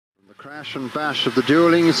crash and bash of the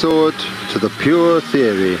dueling sword to the pure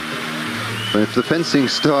theory. If the fencing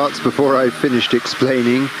starts before I've finished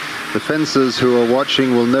explaining, the fencers who are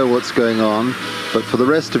watching will know what's going on, but for the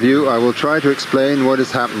rest of you I will try to explain what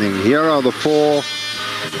is happening. Here are the 4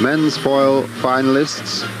 men's foil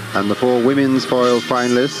finalists, and the 4 women's foil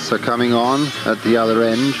finalists are coming on at the other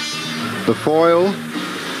end. The foil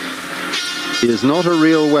is not a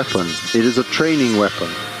real weapon, it is a training weapon.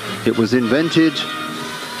 It was invented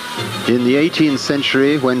in the 18th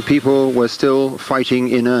century when people were still fighting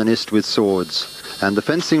in earnest with swords. And the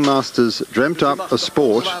fencing masters dreamt up a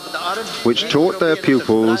sport which taught their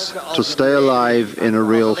pupils to stay alive in a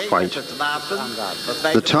real fight.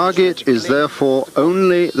 The target is therefore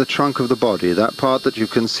only the trunk of the body, that part that you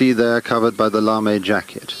can see there covered by the lame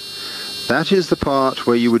jacket. That is the part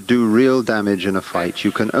where you would do real damage in a fight.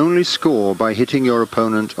 You can only score by hitting your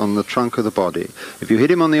opponent on the trunk of the body. If you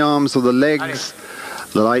hit him on the arms or the legs,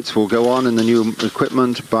 the lights will go on in the new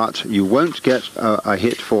equipment, but you won't get a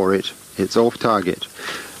hit for it. It's off target.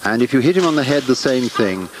 And if you hit him on the head, the same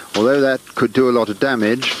thing. Although that could do a lot of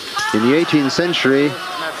damage, in the 18th century,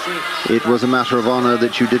 it was a matter of honor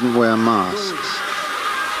that you didn't wear masks.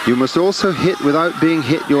 You must also hit without being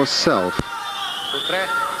hit yourself.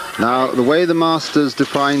 Now, the way the masters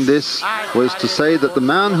defined this was to say that the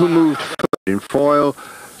man who moved first in foil,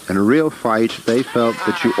 in a real fight, they felt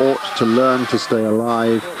that you ought to learn to stay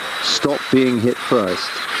alive, stop being hit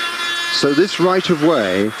first. So this right of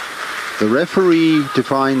way, the referee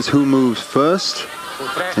defines who moves first.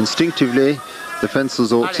 Instinctively, the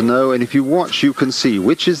fencers ought to know, and if you watch, you can see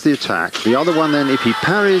which is the attack. The other one then, if he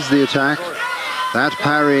parries the attack, that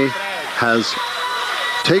parry has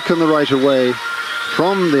taken the right of way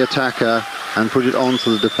from the attacker and put it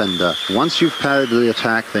onto the defender. Once you've parried the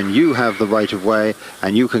attack, then you have the right of way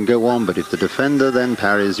and you can go on, but if the defender then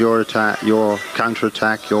parries your attack, your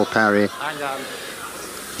counter-attack, your parry,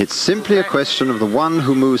 it's simply a question of the one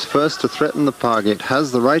who moves first to threaten the target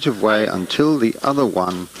has the right of way until the other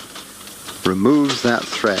one removes that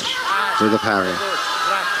threat with a parry.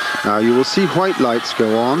 Now you will see white lights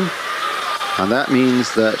go on, and that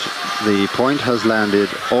means that the point has landed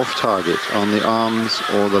off target on the arms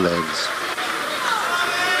or the legs.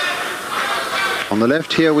 On the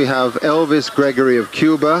left here we have Elvis Gregory of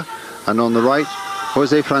Cuba, and on the right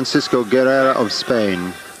Jose Francisco Guerra of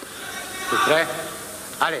Spain.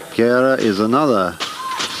 Guerra is another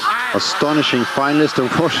astonishing finalist, and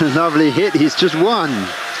what a lovely hit, he's just won.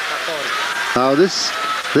 Now this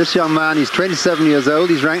young man, he's 27 years old,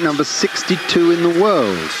 he's ranked number 62 in the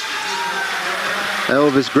world.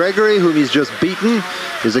 Elvis Gregory, whom he's just beaten,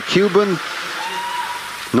 is a Cuban,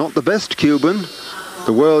 not the best Cuban,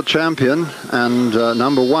 the world champion, and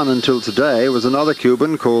number 1 until today was another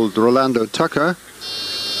Cuban called Rolando Tucker.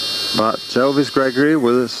 But Elvis Gregory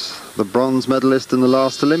was the bronze medalist in the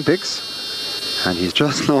last Olympics, and he's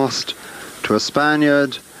just lost to a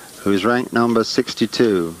Spaniard who's ranked number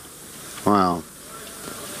 62. Wow.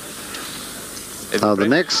 Now the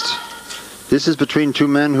next, this is between 2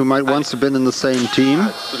 men who might once have been in the same team.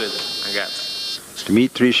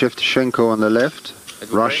 Dmitry Shevchenko on the left,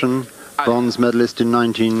 Russian, bronze medalist in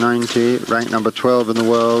 1990, ranked number 12 in the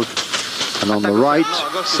world. And on the right,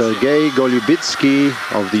 Sergei Golubitsky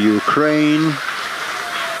of the Ukraine.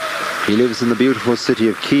 He lives in the beautiful city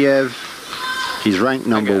of Kiev. He's ranked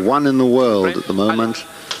number 1 in the world at the moment,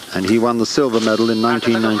 and he won the silver medal in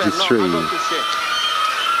 1993.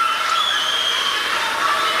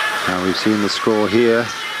 Now we've seen the score here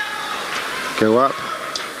go up.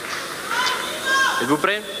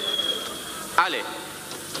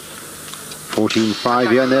 14-5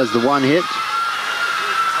 here, and there's the one hit.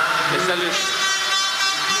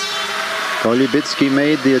 Golubitsky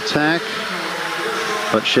made the attack,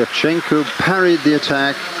 but Shevchenko parried the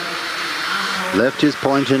attack, left his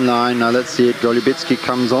point in line. Now let's see it. Golubitsky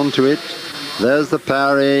comes onto it. There's the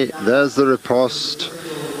parry, there's the riposte.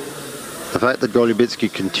 The fact that Golubitsky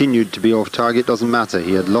continued to be off target doesn't matter.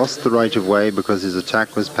 He had lost the right of way because his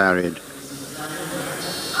attack was parried.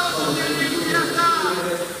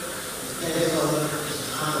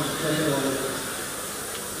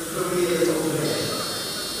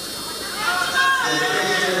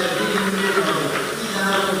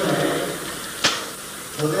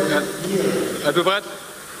 Êtes-vous prête?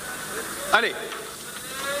 Allez!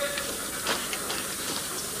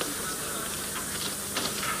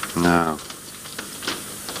 Now.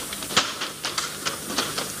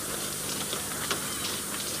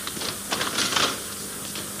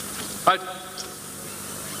 Halt!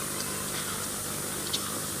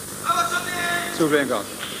 S'il vous plaît encore.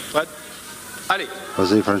 Prête? Allez!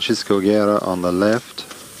 Jose Francisco Guerra on the left.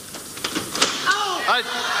 Halt!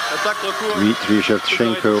 Attaque, recours. Dmitry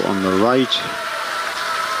Shevchenko on the right.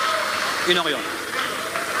 Une en rien.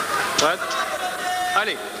 Prête.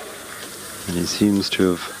 Allez. And he seems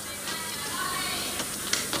to have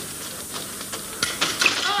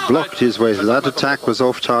blocked his way through. That attack was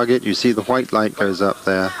off target. You see the white light goes up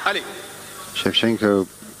there. Allez. Shevchenko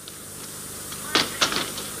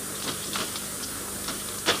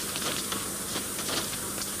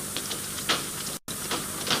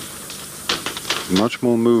much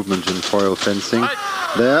more movement in foil fencing.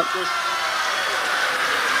 There.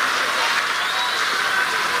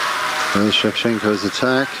 There's Shevchenko's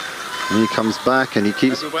attack. And he comes back and he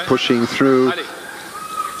keeps pushing through.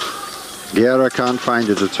 Guerra can't find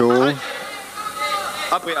it at all. I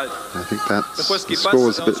think that the score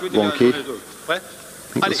is a bit wonky. I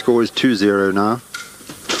think the score is 2-0 now.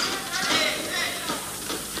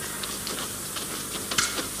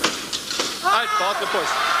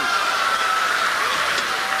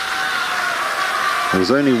 There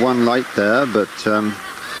was only one light there, but the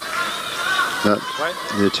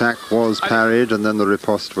attack was parried and then the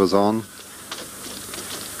riposte was on.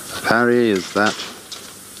 Parry is that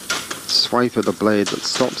swipe of the blade that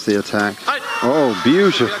stops the attack. Oh,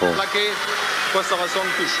 beautiful.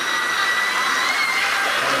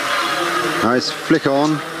 Nice flick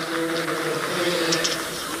on.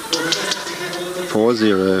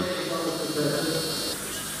 4-0.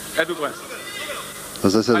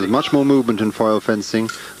 As I said, there's much more movement in foil fencing.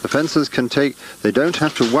 The fencers they don't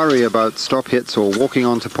have to worry about stop hits or walking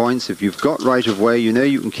onto points. If you've got right of way, you know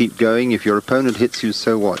you can keep going. If your opponent hits you,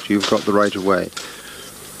 so what? You've got the right of way.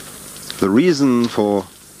 The reason for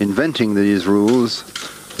inventing these rules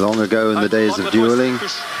long ago in the days of dueling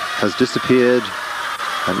has disappeared,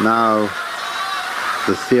 and now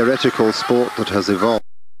the theoretical sport that has evolved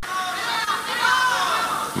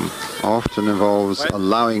often involves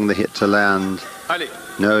allowing the hit to land,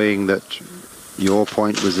 knowing that your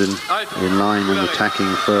point was in line and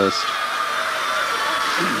attacking first.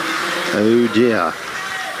 Oh dear.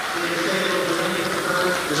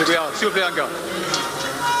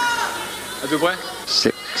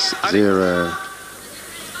 6-0.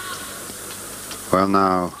 Well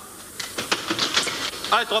now,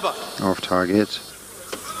 off target.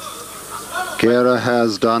 Guerra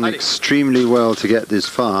has done extremely well to get this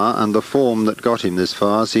far, and the form that got him this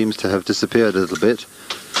far seems to have disappeared a little bit.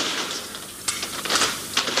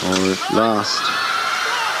 Or at last,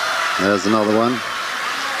 there's another one.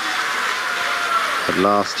 At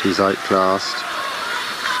last he's outclassed,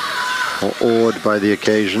 or awed by the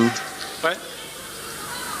occasion.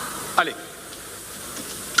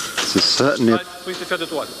 This is certainly a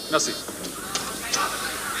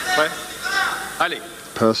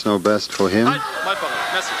personal best for him. The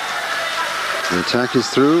attack is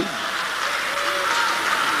through.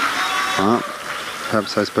 Well,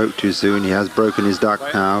 perhaps I spoke too soon. He has broken his duck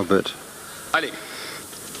now, but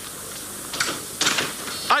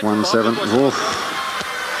 1-7. Oof.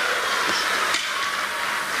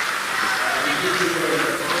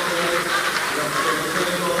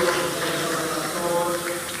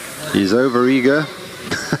 He's over eager,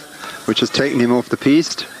 which has taken him off the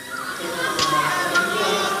piste.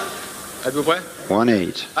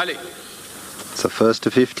 1-8. It's a first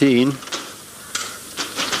to 15.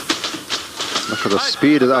 Look at the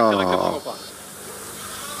speed of that. Oh.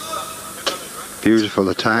 Beautiful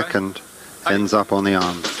attack and ends up on the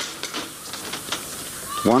arm.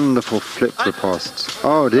 Wonderful flip riposte.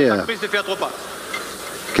 Oh dear.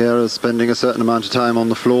 Guerra's spending a certain amount of time on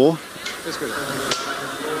the floor.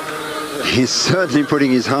 He's certainly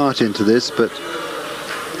putting his heart into this, but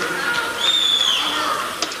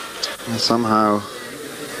somehow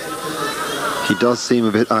he does seem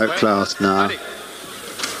a bit outclassed now.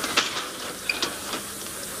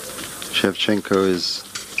 Shevchenko is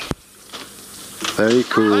very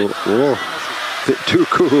cool. Oh, a bit too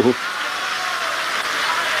cool.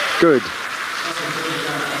 Good.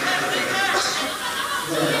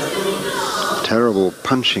 Terrible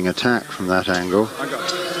punching attack from that angle.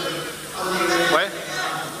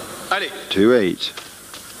 2-8.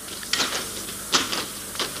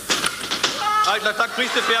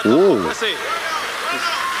 Oh.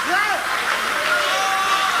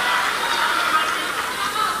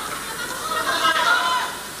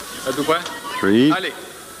 Three.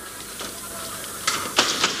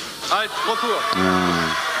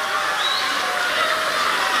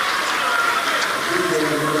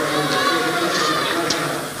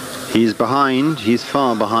 He's behind, he's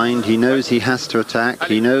far behind, he knows he has to attack,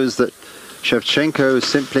 he knows that Shevchenko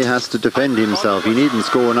simply has to defend himself, he needn't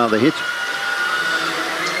score another hit.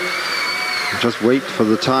 Just wait for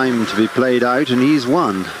the time to be played out and he's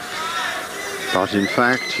won. But in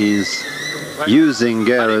fact, he's using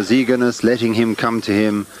Guerra's eagerness, letting him come to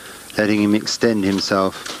him, letting him extend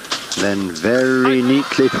himself, then very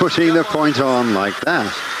neatly putting the point on like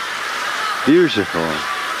that. Beautiful.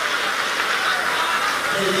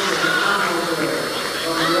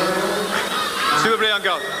 S'il vous plaît, en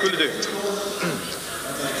garde, tous les deux.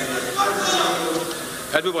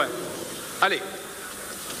 Êtes-vous prêts? Allez.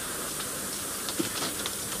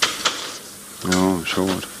 Oh,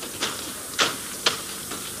 short.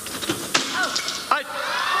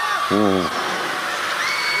 Oh.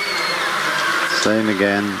 Same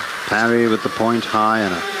again. Parry with the point high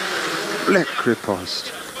and a flick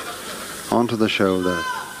riposte onto the shoulder.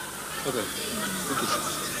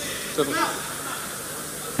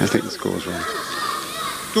 I think the score's wrong.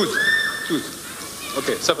 12.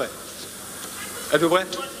 Ok, c'est vrai. Êtes-vous prêts?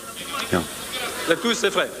 Yeah. La touche, c'est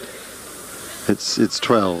vrai. It's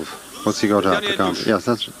 12. What's he got up to count? Yes,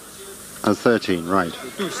 that's 13, right.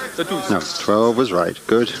 La touche. No, 12 was right.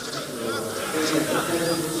 Good.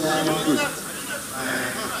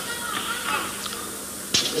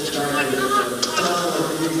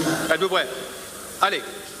 Êtes-vous prêts? Allez.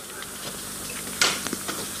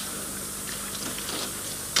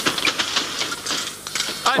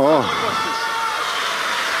 Oh.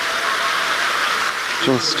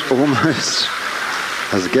 Just almost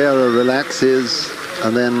as Guerra relaxes,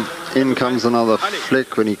 and then in comes another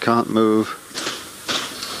flick when he can't move.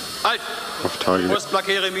 Off target.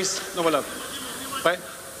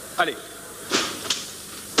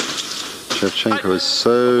 Shevchenko is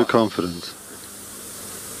so confident.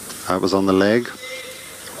 That was on the leg.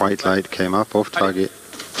 White light came up off target.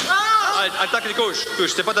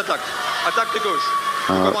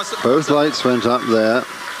 Both lights went up there,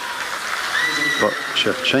 but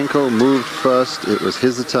Shevchenko moved first. It was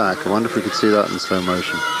his attack. I wonder if we could see that in slow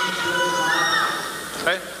motion.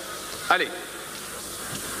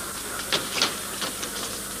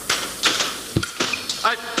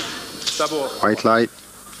 White light,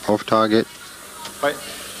 off target.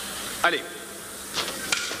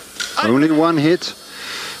 Only one hit.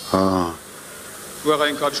 Oh.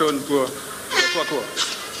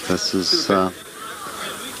 This is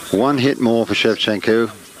one hit more for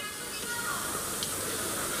Shevchenko.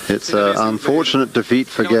 It's an unfortunate defeat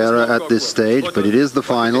for Guerra at this stage, but it is the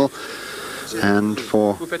final. And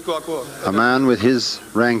for a man with his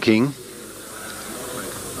ranking,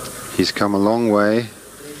 he's come a long way.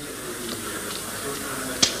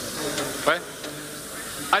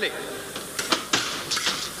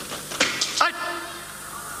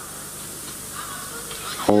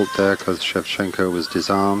 Halt there because Shevchenko was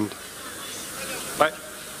disarmed.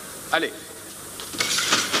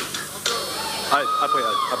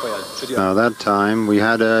 Now that time, we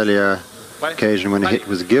had earlier occasion when a hit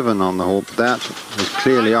was given on the halt. That was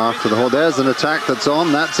clearly after the halt. There's an attack that's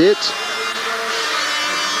on, that's it.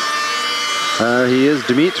 He is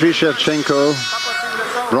Dmitry Shevchenko,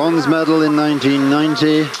 bronze medal in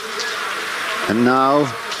 1990. And now,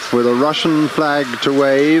 with a Russian flag to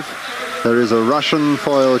wave, there is a Russian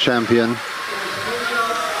foil champion.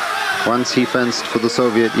 Once he fenced for the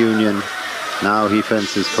Soviet Union, now he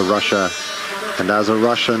fences for Russia. And as a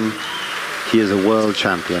Russian, he is a world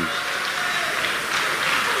champion.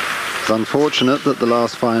 It's unfortunate that the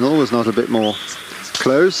last final was not a bit more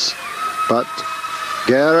close, but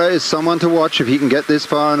Guerra is someone to watch if he can get this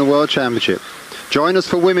far in a world championship. Join us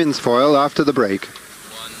for women's foil after the break.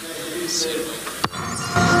 1-0.